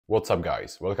What's up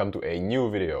guys, welcome to a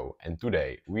new video, and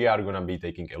today we are gonna be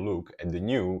taking a look at the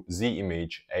new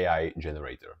Z-Image AI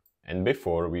generator. And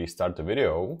before we start the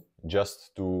video,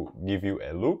 just to give you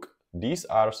a look, these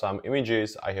are some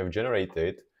images I have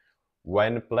generated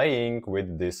when playing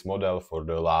with this model for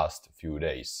the last few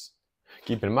days.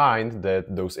 Keep in mind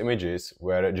that those images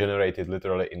were generated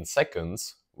literally in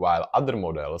seconds, while other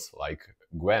models like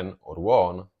Gwen or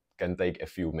Won can take a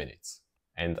few minutes.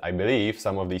 And I believe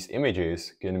some of these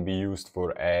images can be used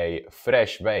for a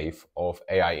fresh wave of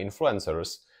AI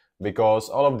influencers, because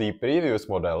all of the previous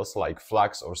models like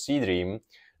Flux or Seedream,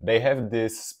 they have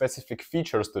these specific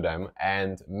features to them,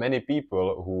 and many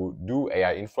people who do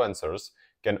AI influencers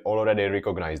can already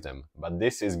recognize them, but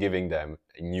this is giving them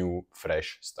a new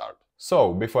fresh start.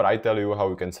 So before I tell you how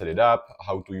you can set it up,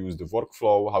 how to use the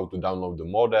workflow, how to download the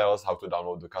models, how to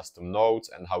download the custom nodes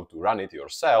and how to run it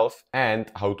yourself,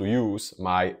 and how to use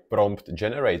my prompt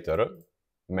generator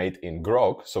made in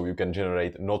Grok so you can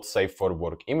generate not safe for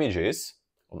work images,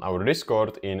 on our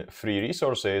Discord in free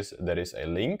resources there is a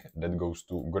link that goes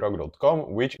to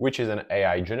grok.com, which is an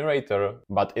AI generator,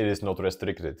 but it is not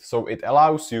restricted. So it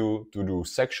allows you to do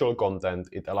sexual content,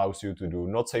 it allows you to do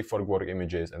not safe for work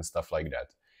images and stuff like that.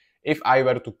 If I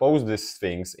were to post these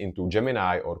things into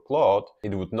Gemini or Claude,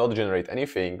 it would not generate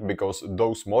anything because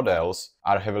those models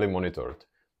are heavily monitored.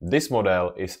 This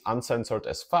model is uncensored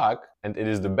as fuck, and it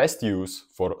is the best use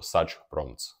for such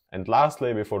prompts. And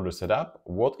lastly, before the setup,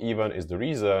 what even is the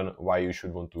reason why you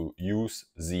should want to use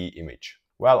Z-Image?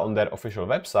 Well, on their official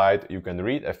website you can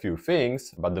read a few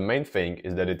things, but the main thing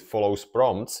is that it follows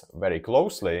prompts very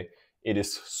closely, it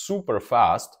is super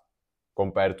fast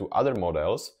compared to other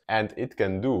models, and it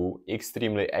can do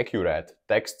extremely accurate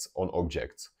texts on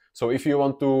objects. So if you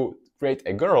want to create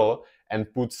a girl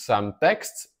and put some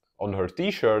text on her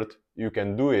t-shirt, you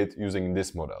can do it using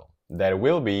this model. There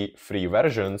will be free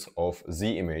versions of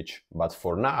Z-Image, but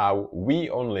for now we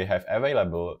only have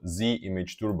available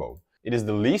Z-Image Turbo. It is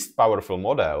the least powerful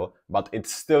model, but it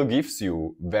still gives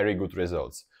you very good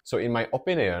results. So in my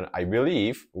opinion, I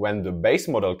believe when the base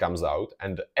model comes out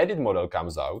and the edit model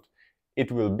comes out, it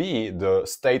will be the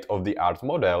state-of-the-art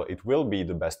model, it will be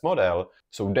the best model,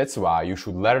 so that's why you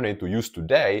should learn it to use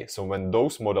today, so when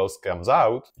those models comes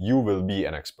out, you will be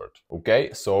an expert.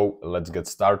 Okay, so let's get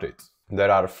started. There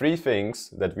are three things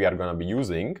that we are gonna be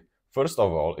using. First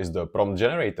of all is the prompt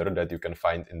generator that you can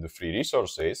find in the free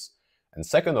resources, and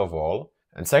second of all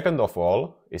is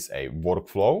a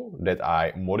workflow that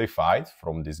I modified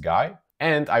from this guy.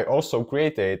 And I also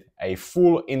created a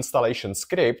full installation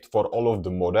script for all of the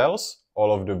models,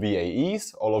 all of the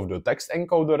VAEs, all of the text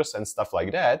encoders and stuff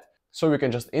like that. So we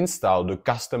can just install the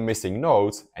custom missing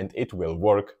nodes and it will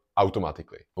work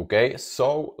automatically. Okay,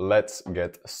 so let's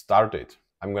get started.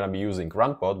 I'm gonna be using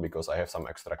RunPod because I have some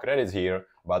extra credits here,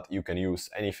 but you can use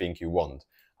anything you want.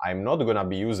 I'm not gonna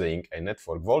be using a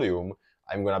network volume.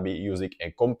 I'm gonna be using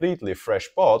a completely fresh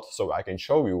pod so I can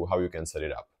show you how you can set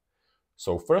it up.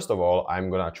 So first of all,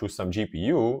 I'm gonna choose some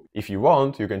GPU. If you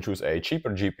want, you can choose a cheaper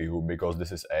GPU because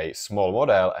this is a small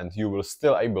model and you will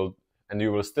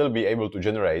still be able to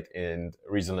generate in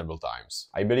reasonable times.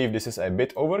 I believe this is a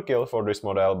bit overkill for this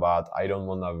model, but I don't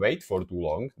wanna wait for too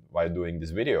long while doing this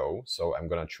video, so I'm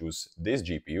gonna choose this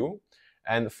GPU.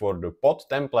 And for the pod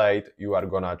template, you are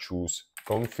gonna choose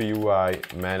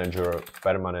ComfyUI Manager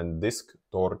Permanent Disk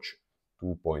Torch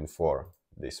 2.4,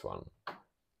 this one.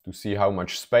 To see how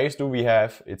much space do we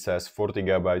have, it says 40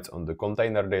 GB on the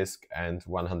container disk and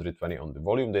 120 on the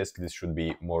volume disk. This should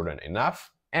be more than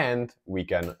enough, and we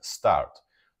can start.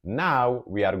 Now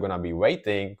we are gonna be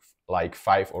waiting like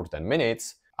 5 or 10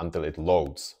 minutes until it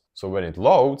loads. So when it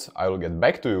loads, I will get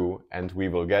back to you and we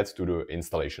will get to the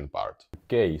installation part.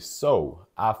 Okay, so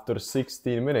after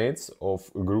 16 minutes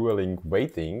of grueling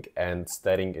waiting and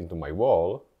staring into my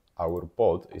wall, our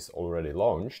pod is already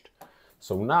launched.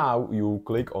 So now you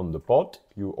click on the pod,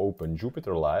 you open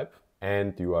JupyterLab,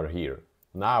 and you are here.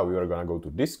 Now you are gonna go to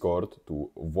Discord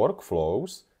to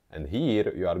Workflows, and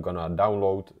here you are gonna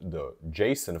download the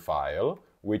JSON file,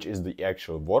 which is the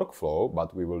actual workflow,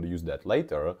 but we will use that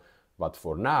later. But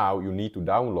for now, you need to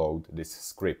download this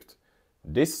script.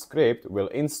 This script will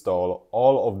install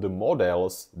all of the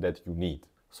models that you need.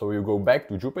 So you go back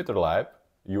to JupyterLab,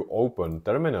 you open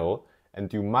Terminal,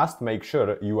 and you must make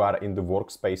sure you are in the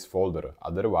workspace folder,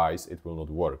 otherwise it will not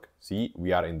work. See,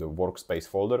 we are in the workspace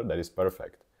folder, that is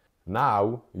perfect.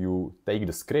 Now you take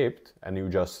the script and you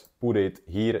just put it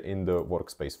here in the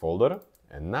workspace folder,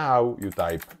 and now you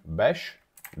type bash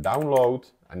download,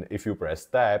 and if you press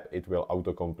tab, it will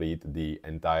autocomplete the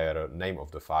entire name of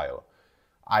the file.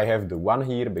 I have the one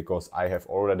here because I have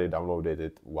already downloaded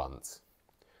it once.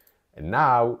 And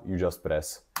now you just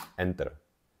press enter.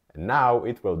 And now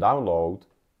it will download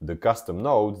the custom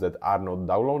nodes that are not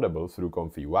downloadable through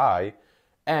ComfyUI,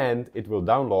 and it will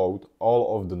download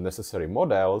all of the necessary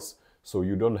models, so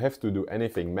you don't have to do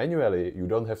anything manually. You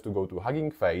don't have to go to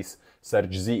Hugging Face,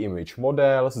 search Z-image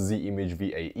models, Z-image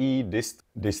VAE,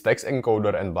 this text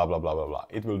encoder, and blah blah blah blah blah.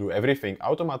 It will do everything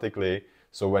automatically,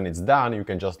 so when it's done, you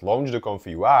can just launch the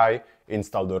ComfyUI,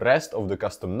 install the rest of the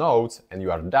custom nodes, and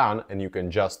you are done, and you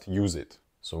can just use it.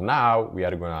 So now we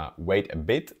are gonna wait a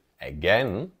bit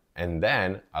again, and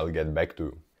then I'll get back to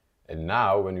you. And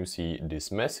now when you see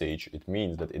this message, it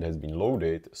means that it has been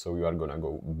loaded, so you are gonna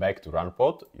go back to Run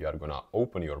Pod, you are gonna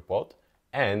open your pod,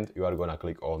 and you are gonna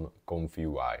click on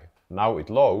ComfyUI. Now it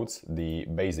loads the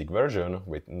basic version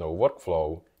with no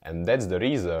workflow, and that's the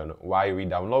reason why we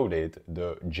downloaded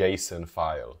the JSON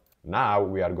file. Now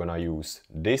we are gonna use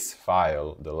this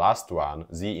file, the last one,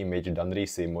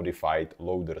 zimage modified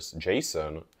loaders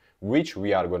JSON, which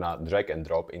we are gonna drag and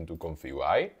drop into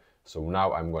ComfyUI. So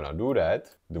now I'm gonna do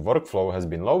that. The workflow has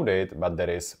been loaded, but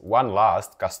there is one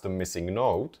last custom missing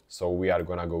node. So we are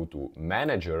gonna go to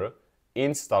Manager,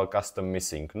 Install Custom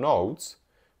Missing Nodes.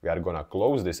 We are gonna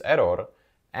close this error,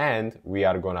 and we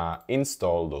are gonna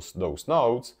install those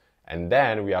nodes, and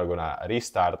then we are gonna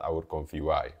restart our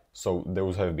ComfyUI. So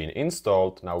those have been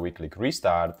installed. Now we click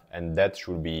Restart, and that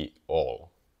should be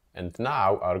all. And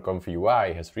now our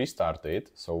ComfyUI has restarted,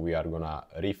 so we are gonna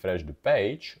refresh the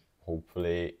page.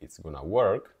 Hopefully it's gonna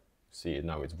work. See,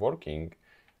 now it's working.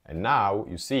 And now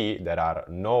you see there are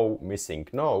no missing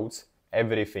nodes.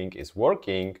 Everything is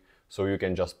working. So you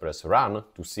can just press run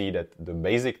to see that the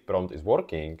basic prompt is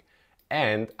working.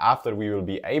 And after we will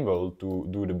be able to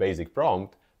do the basic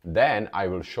prompt, then I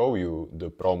will show you the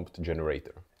prompt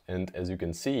generator. And as you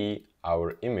can see,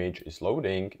 our image is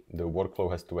loading. The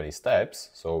workflow has 20 steps,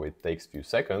 so it takes a few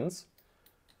seconds.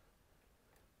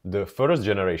 The first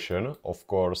generation, of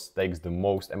course, takes the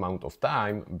most amount of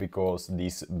time because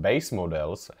these base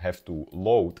models have to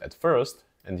load at first,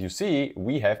 and you see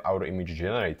we have our image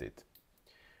generated.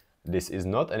 This is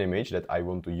not an image that I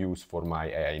want to use for my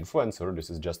AI influencer.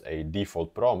 This is just a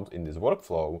default prompt in this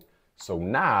workflow. So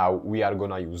now we are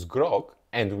gonna use Grok,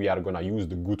 and we are gonna use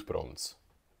the good prompts.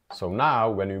 So now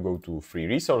when you go to free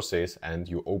resources and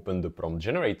you open the prompt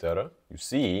generator, you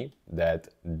see that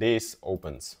this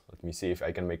opens. Let me see if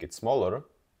I can make it smaller.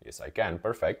 Yes, I can,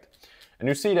 perfect. And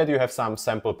you see that you have some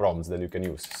sample prompts that you can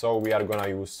use. So we are gonna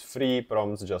use free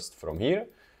prompts just from here,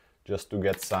 just to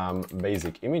get some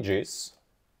basic images,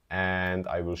 and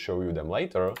I will show you them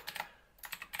later.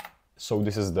 So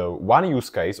this is the one use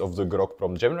case of the Grok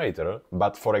prompt generator,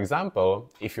 but for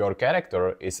example, if your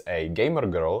character is a gamer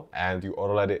girl and you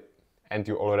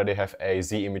already have a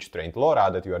Z-image trained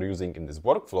lora that you are using in this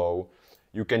workflow,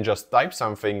 you can just type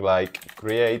something like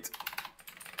create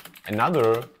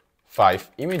another 5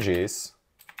 images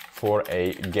for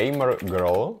a gamer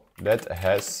girl that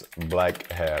has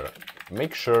black hair.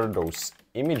 Make sure those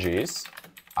images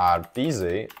are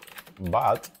easy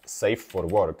but safe for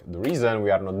work. The reason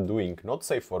we are not doing not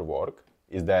safe for work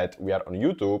is that we are on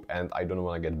YouTube and I don't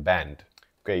want to get banned.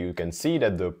 Okay, you can see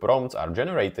that the prompts are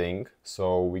generating,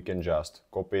 so we can just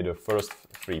copy the first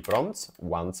 3 prompts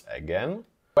once again.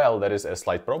 Well, there is a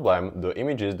slight problem. The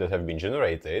images that have been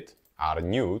generated are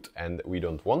nude and we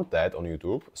don't want that on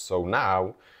YouTube. So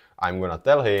now I'm gonna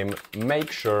tell him,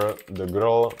 make sure the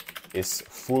girl is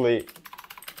fully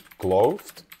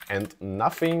clothed and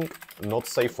nothing not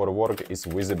safe for work is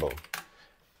visible.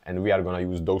 And we are gonna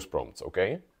use those prompts,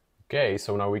 okay? Okay,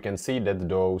 so now we can see that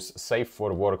those safe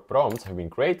for work prompts have been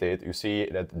created. You see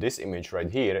that this image right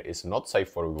here is not safe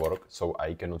for work, so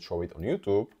I cannot show it on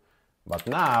YouTube. But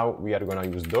now we are gonna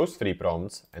use those 3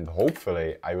 prompts and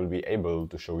hopefully I will be able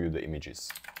to show you the images.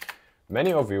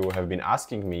 Many of you have been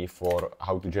asking me for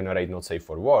how to generate not safe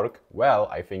for work. Well,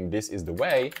 I think this is the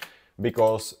way,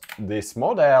 because this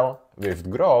model with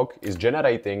Grok is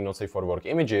generating not safe for work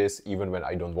images even when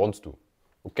I don't want to.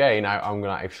 Okay, now I'm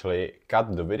gonna actually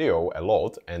cut the video a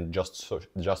lot and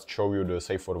just show you the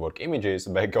safe for work images,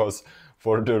 because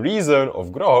for the reason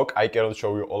of Grok, I cannot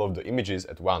show you all of the images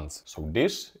at once. So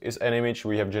this is an image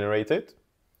we have generated.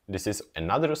 This is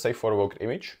another safe for work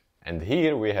image. And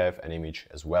here we have an image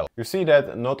as well. You see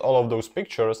that not all of those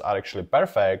pictures are actually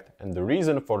perfect, and the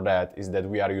reason for that is that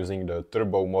we are using the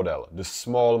turbo model, the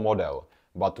small model.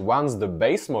 But once the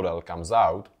base model comes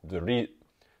out, the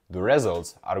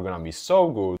results are gonna be so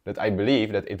good that I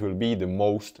believe that it will be the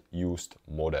most used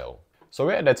model. So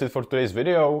yeah, that's it for today's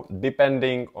video.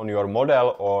 Depending on your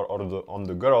model or on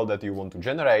the girl that you want to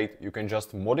generate, you can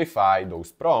just modify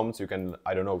those prompts. You can,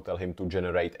 I don't know, tell him to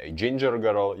generate a ginger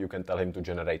girl, you can tell him to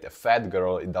generate a fat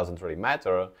girl, it doesn't really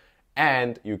matter.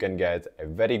 And you can get a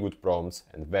very good prompts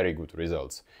and very good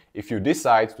results. If you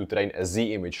decide to train a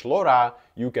Z image lora,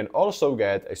 you can also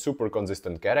get a super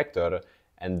consistent character,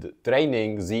 and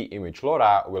training Z image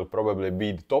lora will probably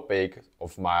be the topic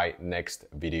of my next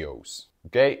videos.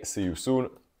 Okay, see you soon,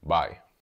 bye.